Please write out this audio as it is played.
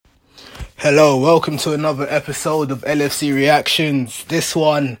Hello, welcome to another episode of LFC Reactions. This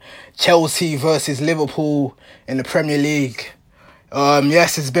one, Chelsea versus Liverpool in the Premier League.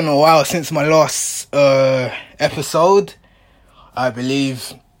 Yes, it's been a while since my last episode. I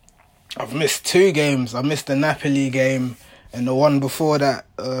believe I've missed two games. I missed the Napoli game and the one before that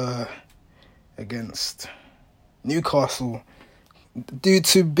against Newcastle due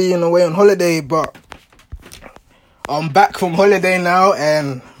to being away on holiday, but I'm back from holiday now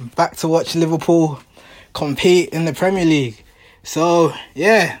and back to watch Liverpool compete in the Premier League. So,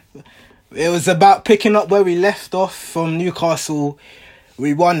 yeah, it was about picking up where we left off from Newcastle.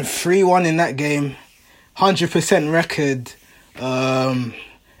 We won 3-1 in that game, 100% record.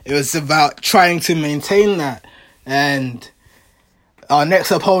 It was about trying to maintain that. And our next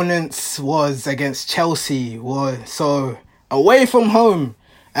opponents was against Chelsea. So, away from home.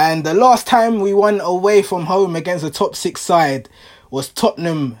 And the last time we won away from home against a top six side was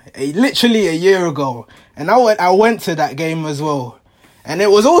Tottenham, literally a year ago. And I went to that game as well. And it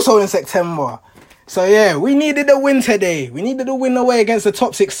was also in September. So yeah, we needed a win today. We needed a win away against a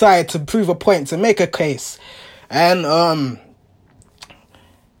top six side to prove a point, to make a case. And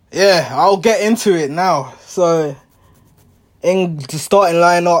yeah, I'll get into it now. So in the starting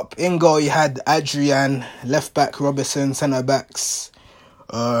lineup, in goal you had Adrian, left back Robertson, centre backs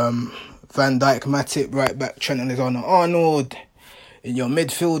Van Dijk, Matip, right back Trent Alexander-Arnold. In your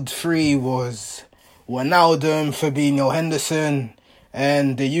midfield three was Wijnaldum, Fabinho, Henderson,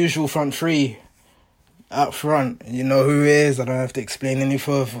 and the usual front three up front. You know who it is, I don't have to explain any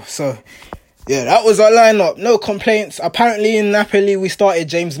further. So yeah, that was our lineup. No complaints. Apparently in Napoli we started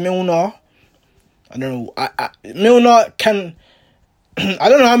James Milner. I don't know. Milner can I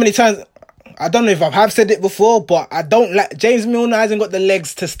don't know how many times, I don't know if I have said it before, but I don't like James Milner hasn't got the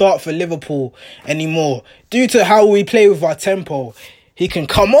legs to start for Liverpool anymore due to how we play with our tempo. He can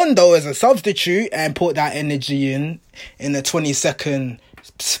come on though as a substitute and put that energy in the 20-second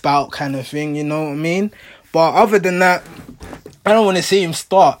spout kind of thing, you know what I mean? But other than that, I don't want to see him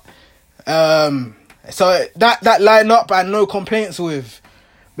start. So that lineup I had no complaints with,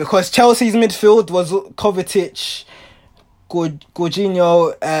 because Chelsea's midfield was Kovacic,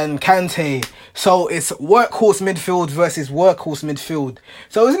 Jorginho and Kante. So it's workhorse midfield versus workhorse midfield.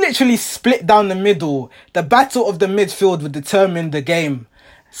 So it was literally split down the middle. The battle of the midfield would determine the game.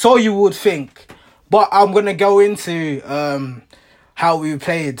 So you would think. But I'm going to go into how we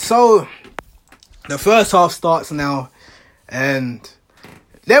played. So the first half starts now. And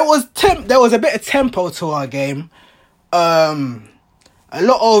there was a bit of tempo to our game. A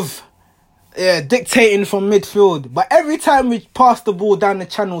lot of dictating from midfield. But every time we pass the ball down the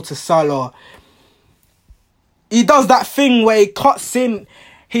channel to Salah, he does that thing where he cuts in.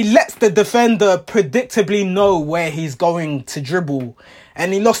 He lets the defender predictably know where he's going to dribble.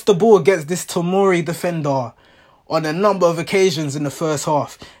 And he lost the ball against this Tomori defender on a number of occasions in the first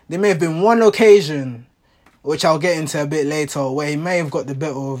half. There may have been one occasion, which I'll get into a bit later, where he may have got the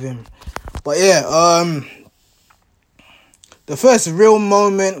better of him. But yeah, the first real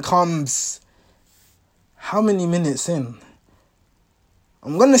moment comes, how many minutes in?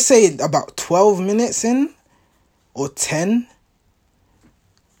 I'm going to say about 12 minutes in, or 10.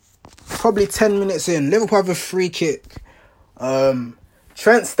 Probably 10 minutes in. Liverpool have a free kick.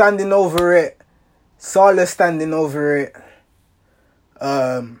 Trent standing over it. Salah standing over it.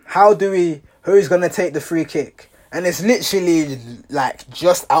 Who's going to take the free kick? And it's literally like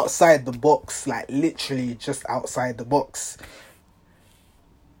just outside the box. Like literally just outside the box.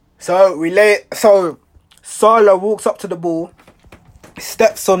 So Salah walks up to the ball,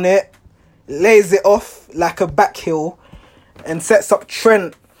 steps on it, lays it off like a back heel, and sets up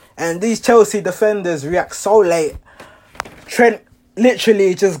Trent. And these Chelsea defenders react so late. Trent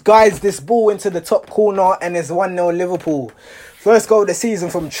literally just guides this ball into the top corner, and it's 1-0 Liverpool. First goal of the season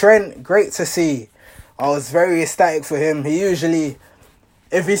from Trent, great to see. I was very ecstatic for him. He usually,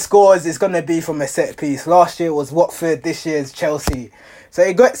 if he scores, it's going to be from a set piece. Last year was Watford, this year's Chelsea. So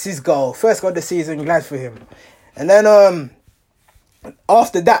he gets his goal. First goal of the season, glad for him. And then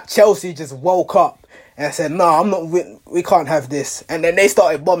after that, Chelsea just woke up and said, no, we can't have this. And then they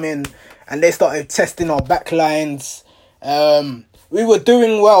started bombing and they started testing our back lines. We were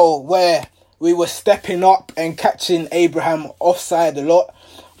doing well where we were stepping up and catching Abraham offside a lot.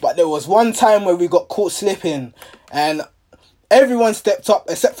 But there was one time where we got caught slipping and everyone stepped up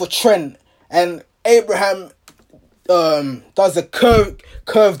except for Trent. And Abraham does a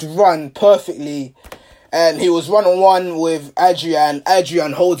curved run perfectly, and he was 1-on-1 with Adrian.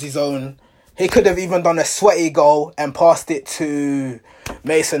 Adrian holds his own. He could have even done a sweaty goal and passed it to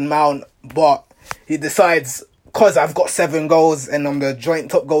Mason Mount, but he decides, because I've got 7 goals and I'm the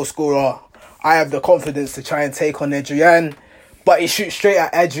joint top goal scorer, I have the confidence to try and take on Adrian. But he shoots straight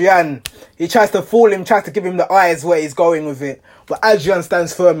at Adrian. He tries to fool him, tries to give him the eyes where he's going with it. But Adrian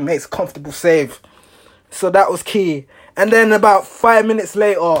stands firm and makes a comfortable save. So that was key. And then about 5 minutes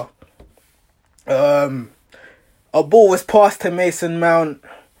later, a ball was passed to Mason Mount.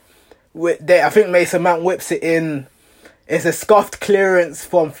 I think Mason Mount whips it in. It's a scuffed clearance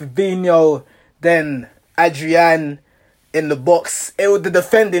from Fabinho. Then Adrian in the box. The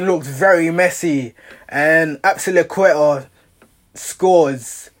defending looked very messy. And Azpilicueta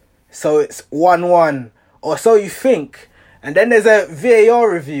scores. So it's 1-1. Or so you think. And then there's a VAR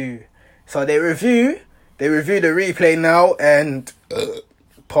review. So they review the replay now. And,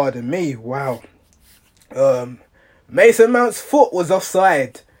 pardon me, wow. Mason Mount's foot was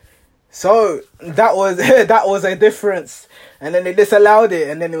offside. So that was a difference. And then they disallowed it.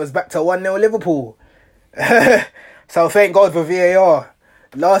 And then it was back to 1-0 Liverpool. So thank God for VAR.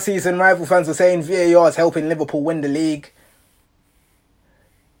 Last season, rival fans were saying VAR is helping Liverpool win the league.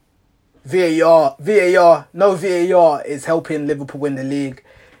 No VAR is helping Liverpool win the league.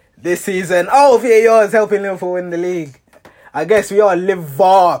 This season, VAR is helping Liverpool win the league. I guess we are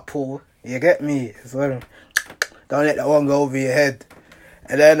Liverpool. You get me? So don't let that one go over your head.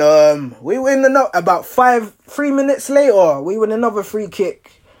 And then we win about 3 minutes later. We win another free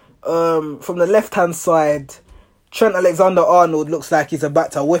kick from the left-hand side. Trent Alexander-Arnold looks like he's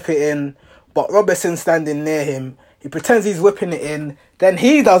about to whip it in, but Robertson's standing near him. He pretends he's whipping it in. Then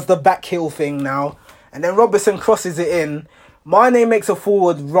he does the back heel thing now. And then Robertson crosses it in. Mane makes a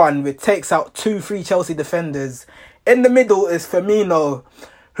forward run, which takes out 2-3 Chelsea defenders. In the middle is Firmino,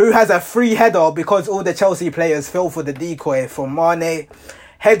 who has a free header because all the Chelsea players fell for the decoy from Mane.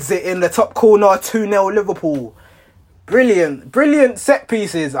 Heads it in the top corner, 2-0 Liverpool. Brilliant set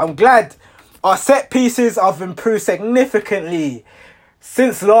pieces. I'm glad our set pieces have improved significantly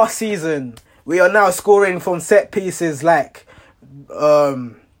since last season. We are now scoring from set pieces like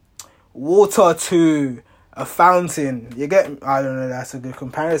water to a fountain. You get? I don't know. That's a good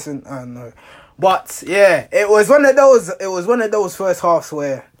comparison. I don't know, but yeah, it was one of those first halves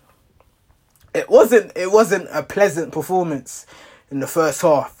where it wasn't a pleasant performance in the first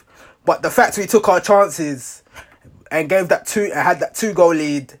half. But the fact we took our chances and had that 2-goal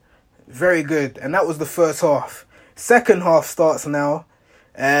lead, very good. And that was the first half. Second half starts now,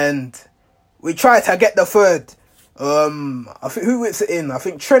 and we try to get the third. I think who whips it in? I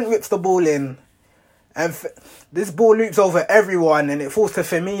think Trent whips the ball in, and this ball loops over everyone, and it falls to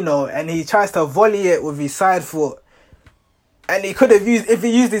Firmino, and he tries to volley it with his side foot. And he could have if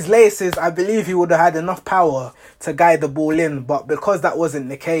he used his laces, I believe he would have had enough power to guide the ball in. But because that wasn't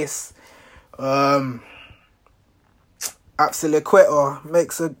the case, Azpilicueta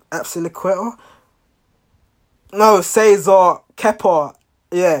makes Cesar Kepa.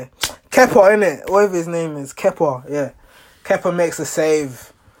 Yeah, Kepa, innit? Whatever his name is, Kepa, yeah. Kepa makes a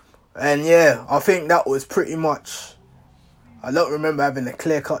save. And yeah, I think that was pretty much... I don't remember having a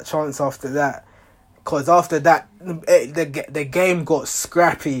clear-cut chance after that. Because after that, the game got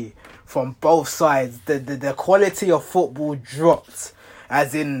scrappy from both sides. The quality of football dropped.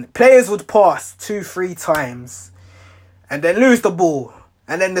 As in, players would pass 2-3 times and then lose the ball.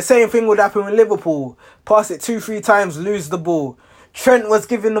 And then the same thing would happen with Liverpool. Pass it 2-3 times, lose the ball. Trent was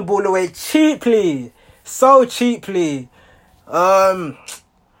giving the ball away cheaply. So cheaply.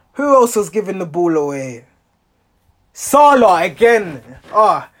 Who else was giving the ball away? Salah again.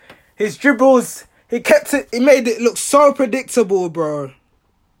 His dribbles, he kept it, he made it look so predictable, bro.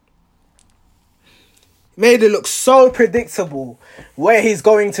 Made it look so predictable where he's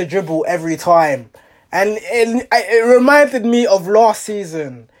going to dribble every time. And it reminded me of last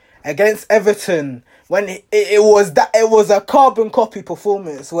season against Everton, when it was a carbon copy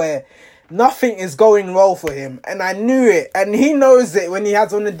performance where nothing is going well for him, and I knew it, and he knows it when he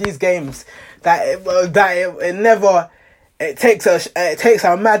has one of these games it takes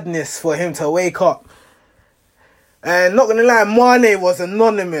a madness for him to wake up. And not gonna lie, Mane was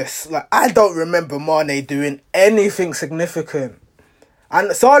anonymous. Like, I don't remember Mane doing anything significant.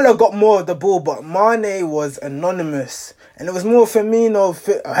 And Salah got more of the ball, but Mane was anonymous. And it was more Firmino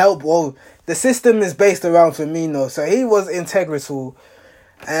help. Well, the system is based around Firmino, so he was integral.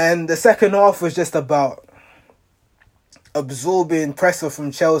 And the second half was just about absorbing pressure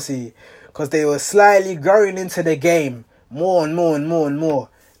from Chelsea, because they were slightly growing into the game more and more and more and more.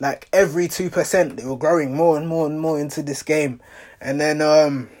 Like every 2%, they were growing more and more and more into this game. And then,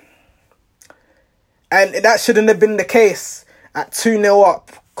 and that shouldn't have been the case at 2-0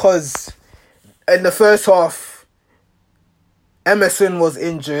 up, because in the first half, Emerson was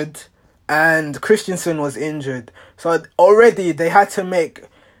injured and Christensen was injured. So already they had to make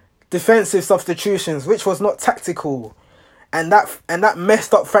defensive substitutions, which was not tactical. And that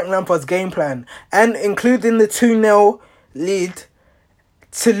messed up Frank Lampard's game plan. And including the 2-0 lead,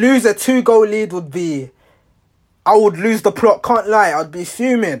 to lose a 2-goal lead would be... I would lose the plot, can't lie. I'd be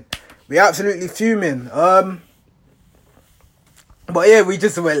fuming. Be absolutely fuming. But yeah, we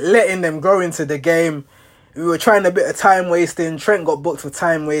just were letting them grow into the game. We were trying a bit of time wasting. Trent got booked for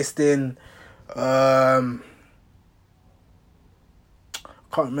time wasting. Can't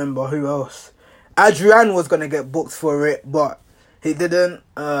remember who else. Adrian was going to get booked for it, but he didn't.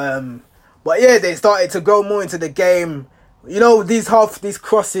 But yeah, they started to go more into the game. You know, these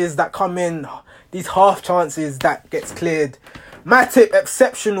crosses that come in, these half chances that gets cleared. Matip,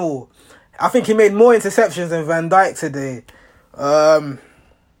 exceptional. I think he made more interceptions than Van Dijk today. And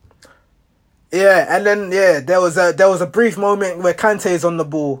then there was a brief moment where Kante is on the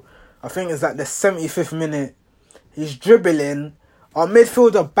ball. I think it's like the 75th minute. He's dribbling. Our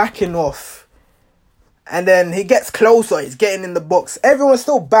midfielder backing off. And then he gets closer. He's getting in the box. Everyone's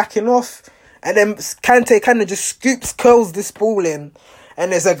still backing off. And then Kante kind of just curls this ball in.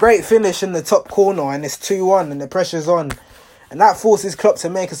 And there's a great finish in the top corner. And it's 2-1 and the pressure's on. And that forces Klopp to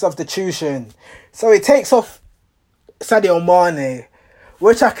make a substitution. So he takes off Sadio Mane,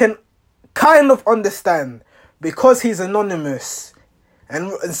 which I can kind of understand because he's anonymous.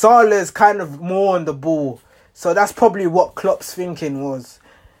 And Salah's kind of more on the ball. So that's probably what Klopp's thinking was.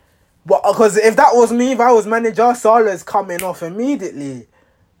 But because if that was me, if I was manager, Salah's coming off immediately.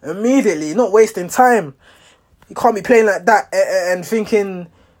 Not wasting time. You can't be playing like that and thinking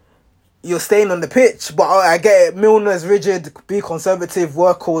you're staying on the pitch. But I get it. Milner's rigid, be conservative,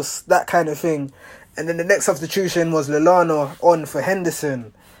 workhorse, that kind of thing. And then the next substitution was Lallana on for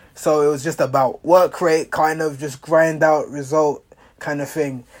Henderson. So it was just about work rate, kind of just grind out result kind of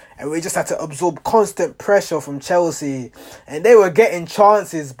thing. And we just had to absorb constant pressure from Chelsea. And they were getting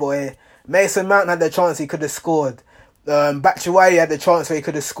chances, boy. Mason Mount had the chance he could have scored. Batshuayi had the chance where he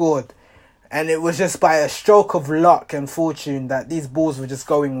could have scored. And it was just by a stroke of luck and fortune that these balls were just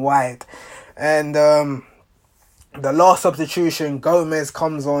going wide. And the last substitution, Gomez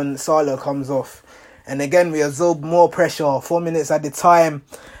comes on, Salah comes off. And again, we absorb more pressure, 4 minutes at a time.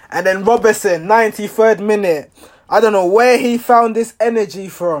 And then Robertson, 93rd minute. I don't know where he found this energy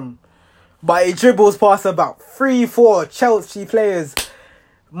from. But he dribbles past about 3-4 Chelsea players.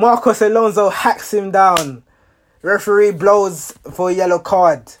 Marcos Alonso hacks him down. Referee blows for a yellow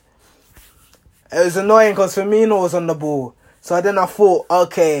card. It was annoying because Firmino was on the ball. So then I thought,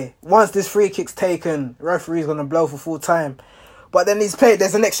 okay, once this free kick's taken, referee's going to blow for full time. But then he's played,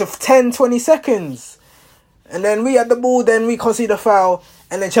 there's an extra 10, 20 seconds. And then we had the ball, then we concede a foul.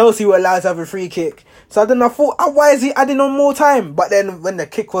 And then Chelsea were allowed to have a free kick. So then I thought, why is he adding on more time? But then when the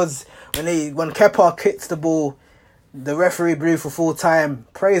kick was, when Kepa kicked the ball, the referee blew for full time.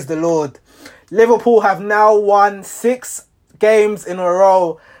 Praise the Lord. Liverpool have now won 6 games in a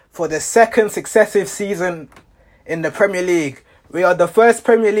row for the second successive season in the Premier League. We are the first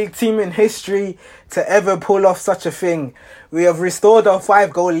Premier League team in history to ever pull off such a thing. We have restored our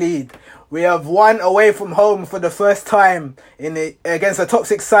 5-goal lead. We have won away from home for the first time against a top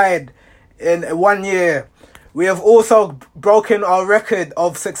 6 side in 1 year. We have also broken our record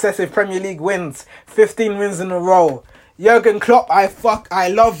of successive Premier League wins, 15 wins in a row. Jurgen Klopp, I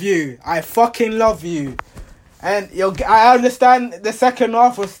love you. I fucking love you. And I understand the second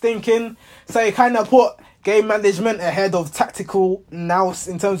half was stinking, so you kind of put game management ahead of tactical now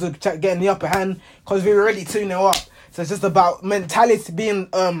in terms of getting the upper hand because we were already 2-0 up. So it's just about mentality, being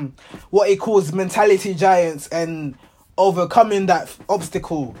what he calls mentality giants and overcoming that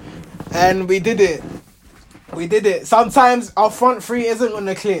obstacle. And we did it. Sometimes our front three isn't going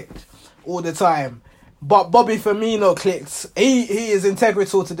to click all the time. But Bobby Firmino clicks. He is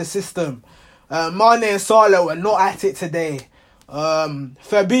integral to the system. Mane and Salah were not at it today.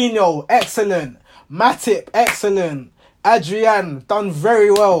 Fabinho, excellent. Matip, excellent. Adrian, done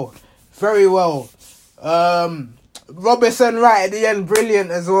very well. Very well. Robertson right at the end,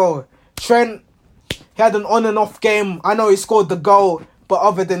 brilliant as well. Trent, he had an on and off game. I know he scored the goal, but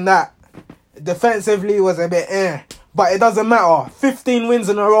other than that, defensively was a bit But it doesn't matter. 15 wins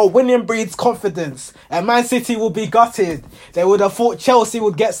in a row. Winning breeds confidence. And Man City will be gutted. They would have thought Chelsea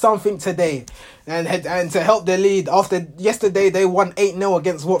would get something today. And to help the lead. After yesterday, they won 8-0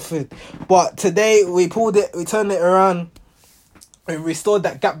 against Watford. But today, we pulled it. We turned it around. We restored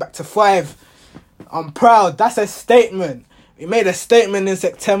that gap back to 5. I'm proud. That's a statement. We made a statement in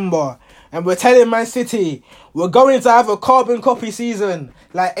September. And we're telling Man City, we're going to have a carbon copy season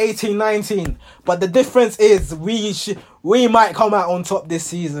like 18-19. But the difference is we might come out on top this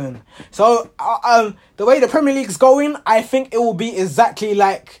season. So the way the Premier League's going, I think it will be exactly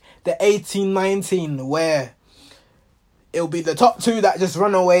like the 18-19 where it'll be the top two that just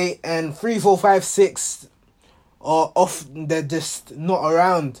run away and 3, 4, 5, 6 are off. They're just not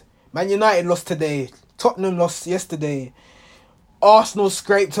around. Man United lost today. Tottenham lost yesterday. Arsenal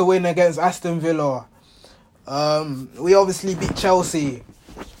scraped a win against Aston Villa. We obviously beat Chelsea.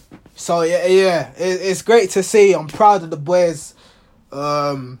 So yeah, it's great to see. I'm proud of the boys.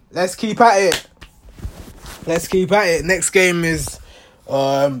 Let's keep at it. Next game is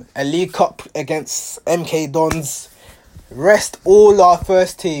a League Cup against MK Dons. Rest all our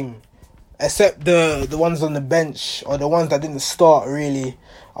first team, except the ones on the bench or the ones that didn't start really.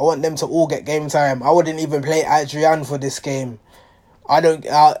 I want them to all get game time. I wouldn't even play Adrian for this game.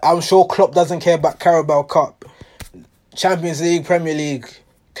 I'm sure Klopp doesn't care about Carabao Cup. Champions League, Premier League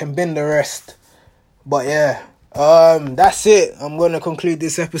can bin the rest. But yeah, that's it. I'm going to conclude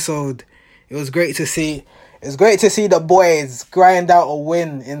this episode. It was great to see. It's great to see the boys grind out a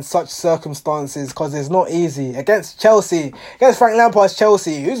win in such circumstances, because it's not easy against Chelsea, against Frank Lampard's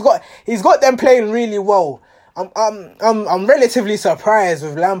Chelsea. He's got them playing really well. I'm relatively surprised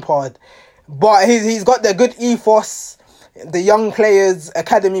with Lampard, but he's got the good ethos. The young players,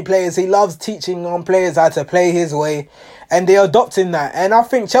 academy players, he loves teaching young players how to play his way, and they're adopting that. And I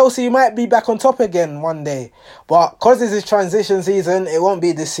think Chelsea might be back on top again one day, but because this is transition season, it won't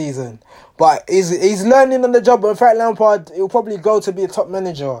be this season. But he's learning on the job, and Frank Lampard, he'll probably go to be a top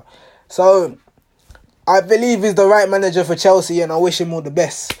manager. So I believe he's the right manager for Chelsea, and I wish him all the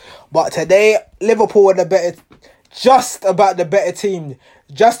best. But today, Liverpool were just about the better team,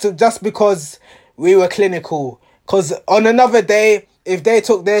 just because we were clinical. Because on another day, if they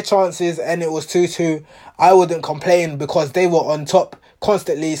took their chances and it was 2-2, I wouldn't complain, because they were on top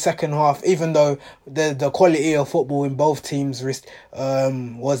constantly second half, even though the quality of football in both teams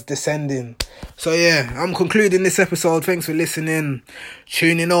was descending. So yeah, I'm concluding this episode. Thanks for listening.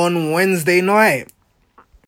 Tune in on Wednesday night.